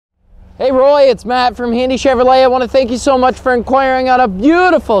Hey Roy, it's Matt from Handy Chevrolet. I want to thank you so much for inquiring on a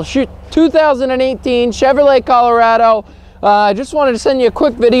beautiful 2018 Chevrolet Colorado. I just wanted to send you a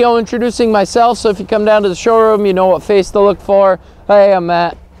quick video introducing myself, so if you come down to the showroom, you know what face to look for. Hey, I'm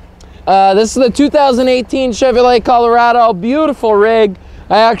Matt. This is the 2018 Chevrolet Colorado. Beautiful rig.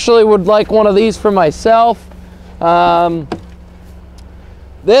 I actually would like one of these for myself.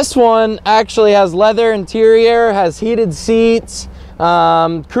 This one actually has leather interior, has heated seats,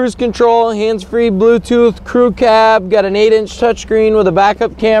 cruise control, hands-free Bluetooth, crew cab, got an 8-inch touchscreen with a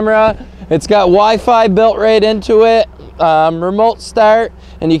backup camera. It's got Wi-Fi built right into it, remote start,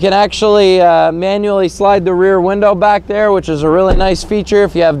 and you can actually manually slide the rear window back there, which is a really nice feature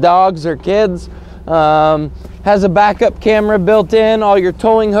if you have dogs or kids. Has a backup camera built in, all your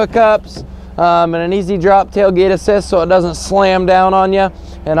towing hookups, and an easy drop tailgate assist so it doesn't slam down on you.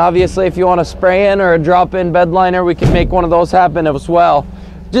 And obviously if you want a spray in or a drop in bed liner, we can make one of those happen as well.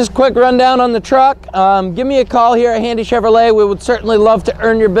 Just quick rundown on the truck. Give me a call here at Handy Chevrolet. We would certainly love to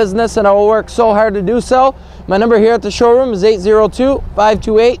earn your business, and I will work so hard to do so. My number here at the showroom is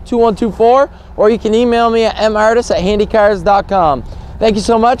 802-528-2124, or you can email me at martis@handycars.com. Thank you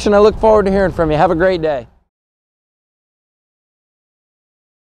so much, and I look forward to hearing from you. Have a great day.